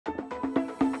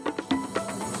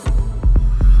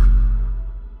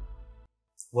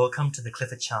Welcome to the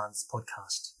Clifford Chance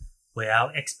podcast, where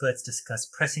our experts discuss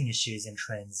pressing issues and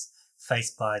trends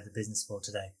faced by the business world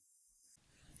today.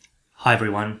 Hi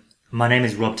everyone, my name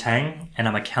is Rob Tang and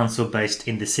I'm a counsel based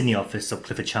in the Sydney office of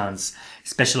Clifford Chance,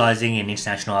 specialising in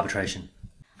international arbitration.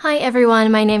 Hi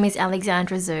everyone, my name is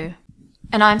Alexandra Zhu.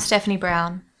 And I'm Stephanie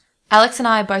Brown. Alex and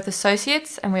I are both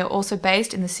associates and we are also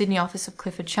based in the Sydney office of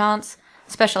Clifford Chance,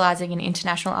 specialising in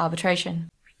international arbitration.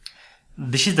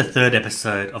 This is the third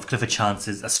episode of Clifford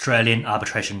Chance's Australian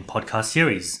Arbitration podcast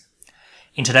series.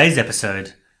 In today's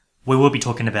episode, we will be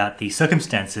talking about the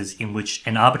circumstances in which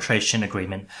an arbitration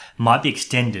agreement might be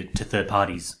extended to third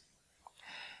parties.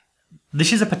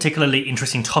 This is a particularly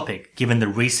interesting topic given the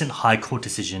recent High Court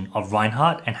decision of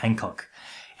Reinhardt and Hancock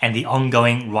and the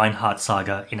ongoing Reinhardt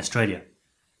saga in Australia.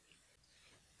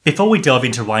 Before we delve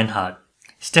into Reinhardt,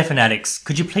 Steph and Alex,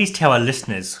 could you please tell our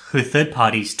listeners who third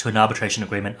parties to an arbitration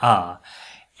agreement are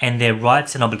and their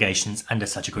rights and obligations under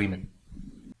such agreement?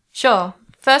 Sure.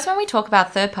 First, when we talk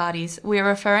about third parties, we are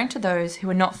referring to those who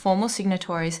are not formal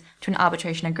signatories to an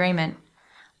arbitration agreement.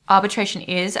 Arbitration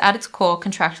is, at its core,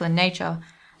 contractual in nature.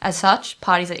 As such,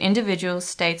 parties are individuals,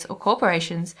 states, or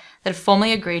corporations that have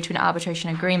formally agreed to an arbitration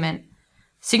agreement.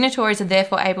 Signatories are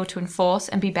therefore able to enforce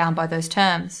and be bound by those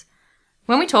terms.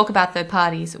 When we talk about third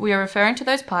parties, we are referring to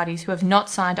those parties who have not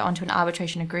signed onto an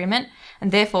arbitration agreement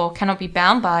and therefore cannot be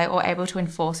bound by or able to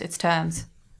enforce its terms.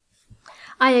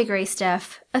 I agree,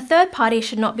 Steph. A third party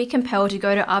should not be compelled to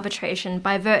go to arbitration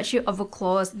by virtue of a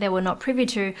clause they were not privy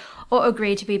to or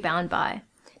agreed to be bound by.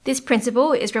 This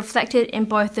principle is reflected in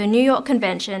both the New York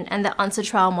Convention and the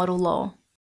UNCITRAL model law.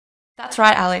 That's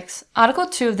right, Alex. Article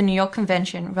 2 of the New York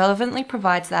Convention relevantly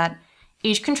provides that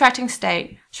each contracting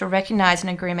state shall recognise an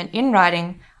agreement in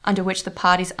writing under which the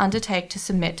parties undertake to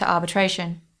submit to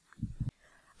arbitration.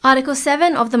 Article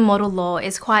 7 of the model law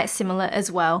is quite similar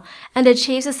as well and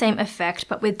achieves the same effect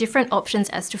but with different options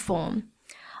as to form.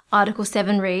 Article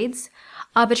 7 reads,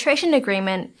 "Arbitration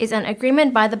agreement is an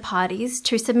agreement by the parties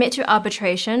to submit to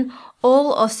arbitration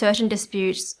all or certain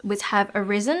disputes which have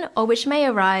arisen or which may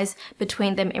arise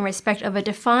between them in respect of a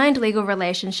defined legal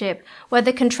relationship,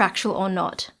 whether contractual or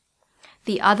not."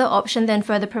 The other option then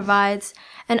further provides,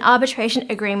 an arbitration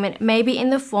agreement may be in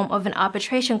the form of an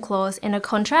arbitration clause in a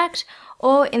contract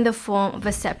or in the form of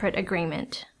a separate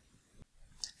agreement.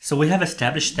 So we have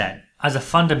established that, as a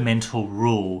fundamental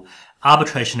rule,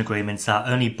 arbitration agreements are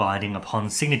only binding upon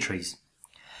signatories.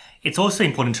 It's also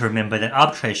important to remember that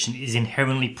arbitration is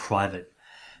inherently private.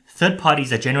 Third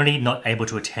parties are generally not able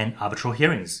to attend arbitral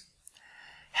hearings.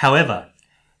 However,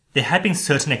 there have been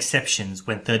certain exceptions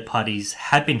when third parties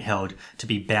have been held to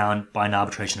be bound by an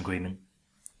arbitration agreement.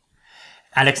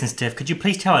 Alex and Steph, could you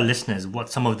please tell our listeners what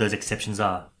some of those exceptions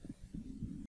are?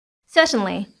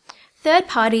 Certainly. Third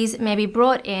parties may be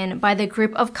brought in by the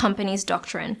group of companies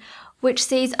doctrine, which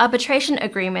sees arbitration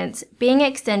agreements being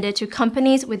extended to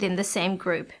companies within the same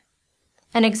group.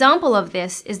 An example of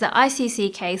this is the ICC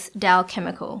case Dow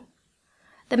Chemical.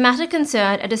 The matter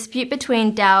concerned a dispute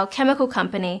between Dow Chemical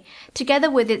Company together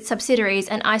with its subsidiaries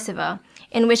and Isover,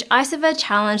 in which Isover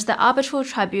challenged the arbitral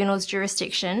tribunal's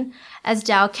jurisdiction as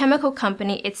Dow Chemical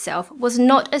Company itself was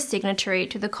not a signatory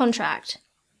to the contract.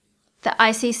 The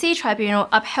ICC tribunal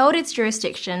upheld its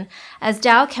jurisdiction as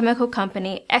Dow Chemical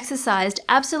Company exercised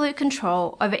absolute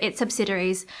control over its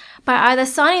subsidiaries by either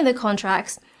signing the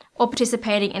contracts or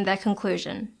participating in their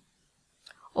conclusion.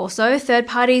 Also, third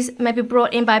parties may be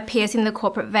brought in by piercing the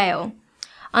corporate veil.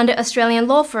 Under Australian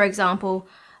law, for example,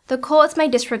 the courts may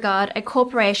disregard a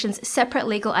corporation's separate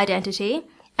legal identity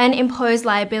and impose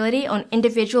liability on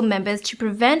individual members to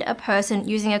prevent a person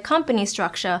using a company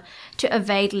structure to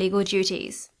evade legal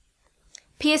duties.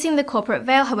 Piercing the corporate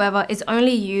veil, however, is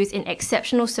only used in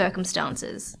exceptional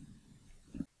circumstances.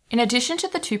 In addition to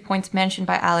the 2 points mentioned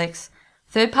by Alex,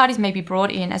 third parties may be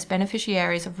brought in as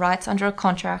beneficiaries of rights under a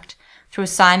contract through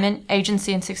assignment,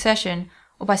 agency and succession,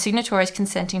 or by signatories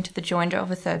consenting to the joinder of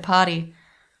a third party.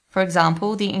 For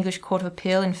example, the English Court of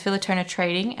Appeal in Filatona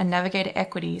Trading and Navigator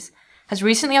Equities has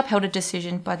recently upheld a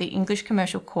decision by the English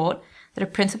Commercial Court that a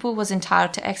principal was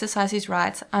entitled to exercise his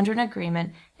rights under an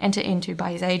agreement entered into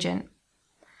by his agent.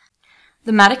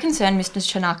 The matter concerned Mr.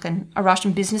 Chanakan, a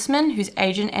Russian businessman whose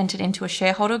agent entered into a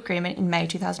shareholder agreement in May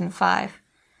 2005.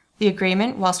 The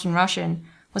agreement, whilst in Russian,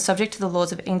 was subject to the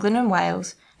laws of England and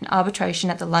Wales and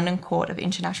arbitration at the London Court of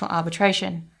International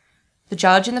Arbitration. The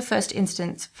judge in the first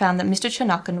instance found that Mr.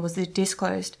 Chanakan was the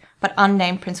disclosed but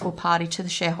unnamed principal party to the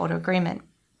shareholder agreement.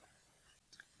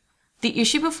 The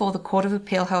issue before the Court of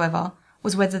Appeal, however,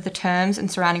 was whether the terms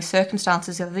and surrounding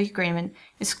circumstances of the agreement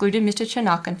excluded Mr.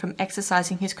 Chanakan from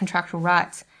exercising his contractual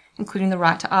rights, including the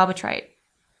right to arbitrate.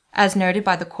 As noted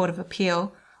by the Court of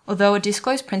Appeal, although a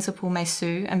disclosed principal may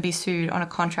sue and be sued on a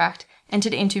contract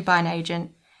entered into by an agent,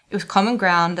 it was common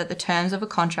ground that the terms of a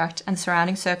contract and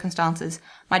surrounding circumstances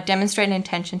might demonstrate an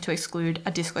intention to exclude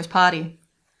a disclosed party.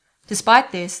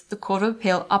 Despite this, the Court of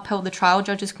Appeal upheld the trial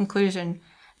judge's conclusion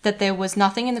that there was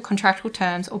nothing in the contractual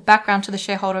terms or background to the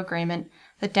shareholder agreement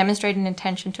that demonstrated an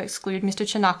intention to exclude Mr.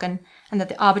 Chanakan and that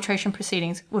the arbitration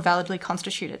proceedings were validly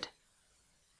constituted.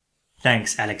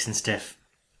 Thanks, Alex and Steph.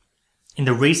 In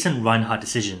the recent Reinhardt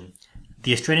decision,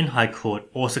 the Australian High Court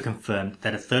also confirmed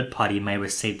that a third party may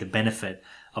receive the benefit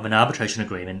of an arbitration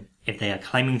agreement if they are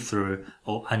claiming through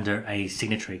or under a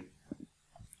signatory.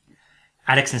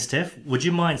 Alex and Steph, would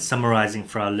you mind summarising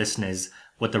for our listeners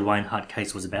what the Reinhardt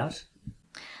case was about?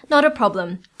 Not a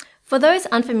problem. For those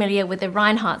unfamiliar with the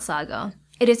Reinhardt saga,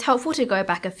 it is helpful to go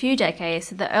back a few decades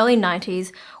to the early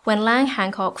 90s when Lang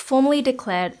Hancock formally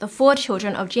declared the 4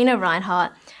 children of Gina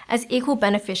Reinhardt as equal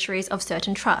beneficiaries of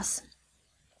certain trusts.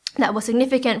 That was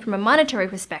significant from a monetary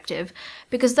perspective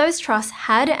because those trusts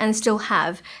had and still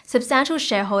have substantial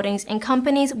shareholdings in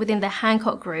companies within the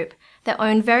Hancock Group that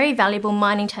own very valuable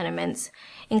mining tenements,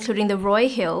 including the Roy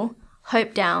Hill,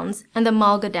 Hope Downs, and the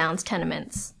Mulga Downs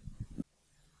tenements.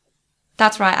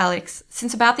 That's right, Alex.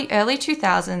 Since about the early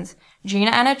 2000s,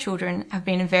 Gina and her children have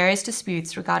been in various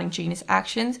disputes regarding Gina's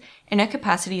actions in her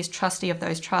capacity as trustee of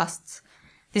those trusts.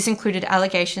 This included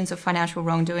allegations of financial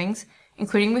wrongdoings,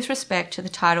 including with respect to the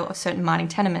title of certain mining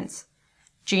tenements.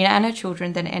 Gina and her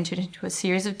children then entered into a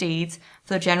series of deeds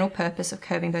for the general purpose of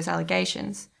curbing those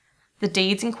allegations. The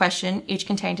deeds in question each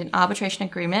contained an arbitration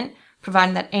agreement,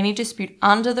 providing that any dispute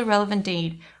under the relevant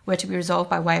deed were to be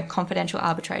resolved by way of confidential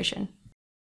arbitration.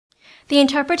 The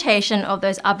interpretation of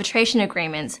those arbitration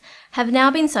agreements have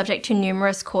now been subject to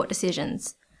numerous court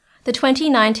decisions. The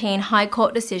 2019 High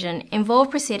Court decision involved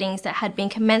proceedings that had been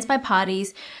commenced by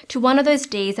parties to one of those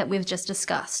deeds that we've just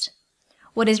discussed.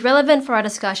 What is relevant for our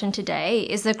discussion today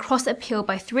is the cross-appeal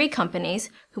by 3 companies,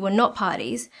 who were not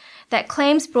parties, that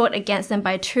claims brought against them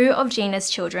by 2 of Gina's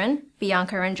children,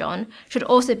 Bianca and John, should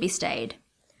also be stayed.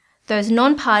 Those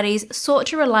non-parties sought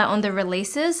to rely on the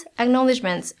releases,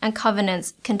 acknowledgements, and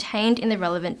covenants contained in the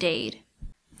relevant deed.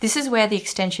 This is where the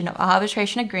extension of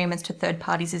arbitration agreements to third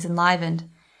parties is enlivened.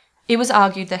 It was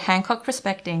argued that Hancock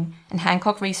Prospecting and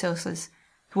Hancock Resources,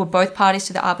 who were both parties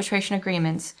to the arbitration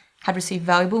agreements, had received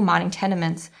valuable mining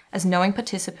tenements as knowing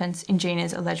participants in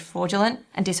Gina's alleged fraudulent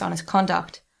and dishonest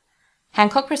conduct.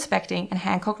 Hancock Prospecting and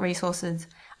Hancock Resources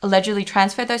allegedly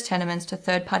transferred those tenements to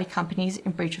third-party companies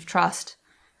in breach of trust.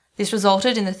 This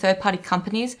resulted in the third-party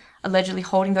companies allegedly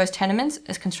holding those tenements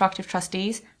as constructive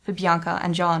trustees for Bianca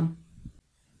and John.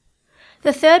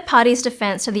 The third party's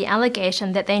defence to the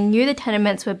allegation that they knew the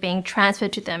tenements were being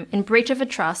transferred to them in breach of a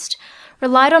trust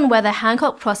relied on whether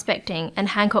Hancock Prospecting and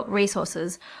Hancock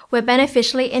Resources were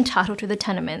beneficially entitled to the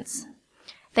tenements.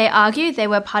 They argued they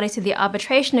were parties to the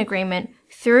arbitration agreement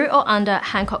through or under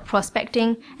Hancock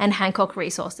Prospecting and Hancock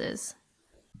Resources.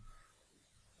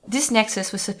 This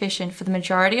nexus was sufficient for the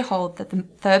majority to hold that the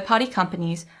third-party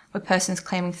companies were persons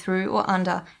claiming through or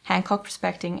under Hancock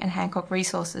Prospecting and Hancock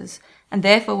Resources, and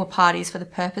therefore were parties for the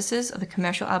purposes of the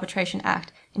Commercial Arbitration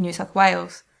Act in New South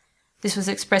Wales. This was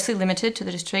expressly limited to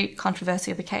the discrete controversy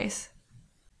of the case.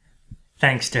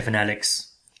 Thanks, Steph and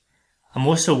Alex. I'm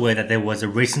also aware that there was a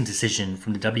recent decision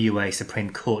from the WA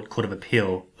Supreme Court Court of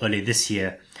Appeal earlier this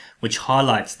year, which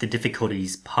highlights the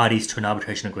difficulties parties to an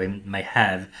arbitration agreement may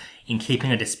have in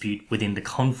keeping a dispute within the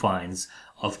confines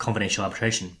of confidential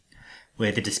arbitration,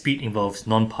 where the dispute involves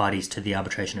non-parties to the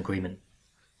arbitration agreement.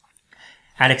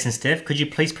 Alex and Steph, could you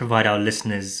please provide our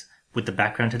listeners with the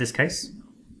background to this case?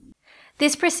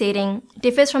 This proceeding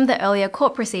differs from the earlier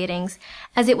court proceedings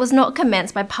as it was not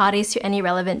commenced by parties to any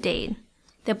relevant deed.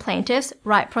 The plaintiffs,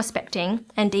 Right Prospecting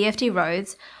and DFD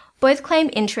Roads, both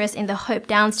claimed interest in the Hope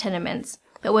Downs tenements,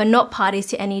 but were not parties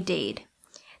to any deed.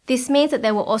 This means that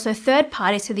there were also third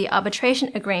parties to the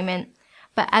arbitration agreement,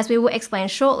 but as we will explain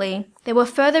shortly, they were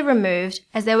further removed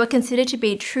as they were considered to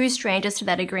be true strangers to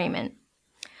that agreement.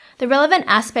 The relevant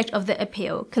aspect of the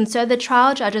appeal concerned the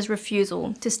trial judge's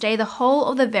refusal to stay the whole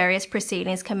of the various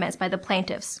proceedings commenced by the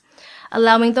plaintiffs,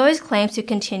 allowing those claims to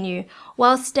continue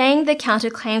while staying the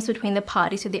counterclaims between the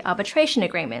parties to the arbitration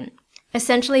agreement,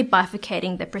 essentially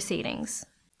bifurcating the proceedings.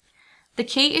 The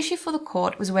key issue for the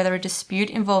court was whether a dispute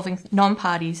involving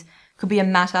non-parties could be a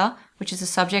matter which is the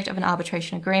subject of an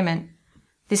arbitration agreement.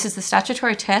 This is the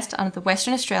statutory test under the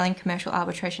Western Australian Commercial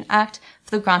Arbitration Act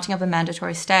for the granting of a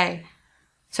mandatory stay.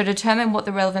 So to determine what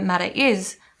the relevant matter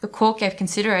is, the court gave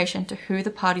consideration to who the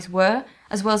parties were,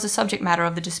 as well as the subject matter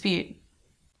of the dispute.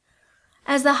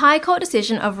 As the High Court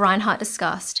decision of Reinhardt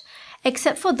discussed,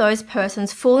 Except for those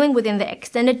persons falling within the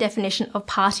extended definition of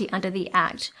party under the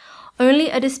Act, only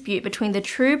a dispute between the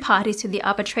true parties to the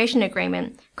arbitration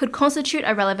agreement could constitute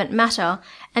a relevant matter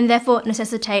and therefore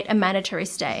necessitate a mandatory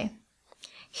stay.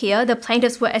 Here, the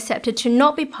plaintiffs were accepted to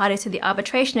not be parties to the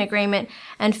arbitration agreement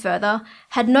and further,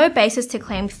 had no basis to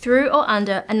claim through or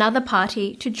under another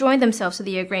party to join themselves to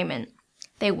the agreement.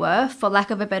 They were, for lack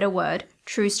of a better word,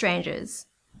 true strangers.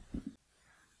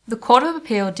 The Court of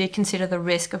Appeal did consider the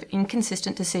risk of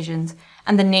inconsistent decisions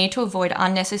and the need to avoid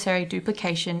unnecessary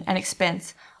duplication and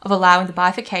expense of allowing the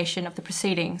bifurcation of the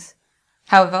proceedings.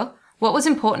 However, what was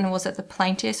important was that the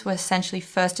plaintiffs were essentially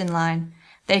first in line.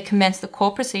 They commenced the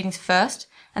court proceedings first,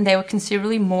 and they were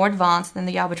considerably more advanced than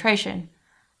the arbitration.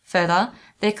 Further,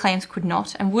 their claims could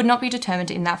not and would not be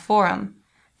determined in that forum.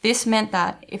 This meant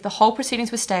that, if the whole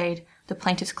proceedings were stayed, the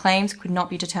plaintiffs' claims could not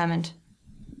be determined.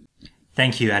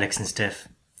 Thank you, Alex and Steph.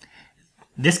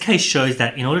 This case shows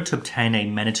that in order to obtain a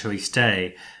mandatory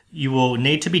stay, you will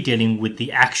need to be dealing with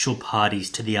the actual parties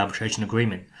to the arbitration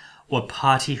agreement, or a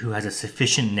party who has a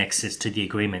sufficient nexus to the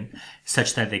agreement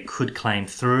such that they could claim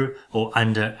through or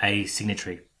under a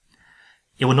signatory.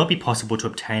 It will not be possible to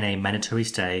obtain a mandatory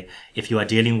stay if you are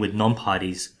dealing with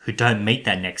non-parties who don't meet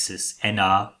that nexus and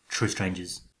are true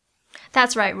strangers.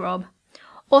 That's right, Rob.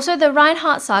 Also, the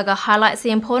Reinhardt saga highlights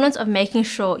the importance of making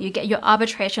sure you get your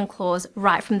arbitration clause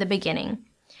right from the beginning.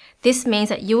 This means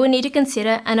that you will need to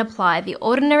consider and apply the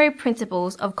ordinary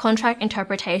principles of contract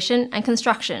interpretation and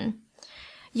construction.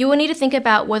 You will need to think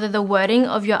about whether the wording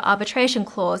of your arbitration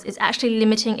clause is actually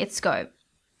limiting its scope.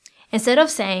 Instead of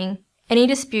saying, any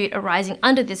dispute arising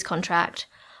under this contract,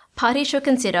 parties should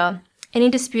consider any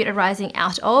dispute arising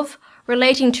out of,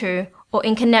 relating to, or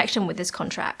in connection with this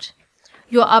contract.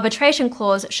 Your arbitration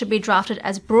clause should be drafted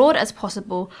as broad as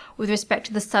possible with respect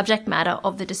to the subject matter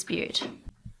of the dispute.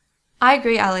 I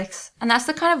agree, Alex, and that's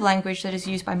the kind of language that is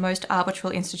used by most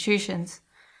arbitral institutions.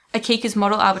 Akika's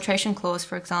model arbitration clause,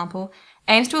 for example,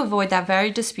 aims to avoid that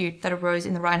very dispute that arose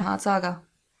in the Reinhardt saga.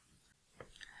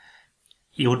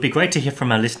 It would be great to hear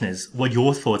from our listeners what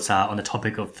your thoughts are on the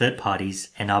topic of third parties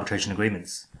and arbitration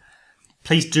agreements.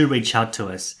 Please do reach out to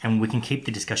us and we can keep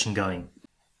the discussion going.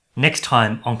 Next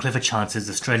time on Clifford Chance's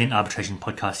Australian Arbitration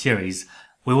Podcast series,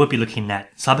 we will be looking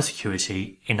at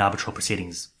cybersecurity in arbitral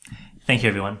proceedings. Thank you,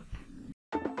 everyone.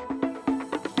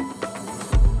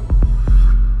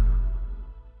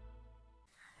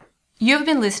 You have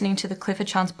been listening to the Clifford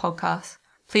Chance podcast.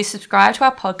 Please subscribe to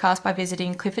our podcast by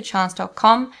visiting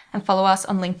cliffordchance.com and follow us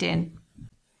on LinkedIn.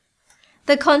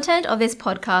 The content of this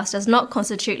podcast does not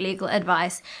constitute legal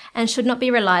advice and should not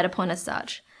be relied upon as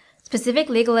such. Specific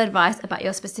legal advice about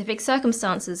your specific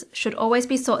circumstances should always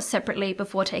be sought separately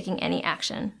before taking any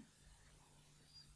action.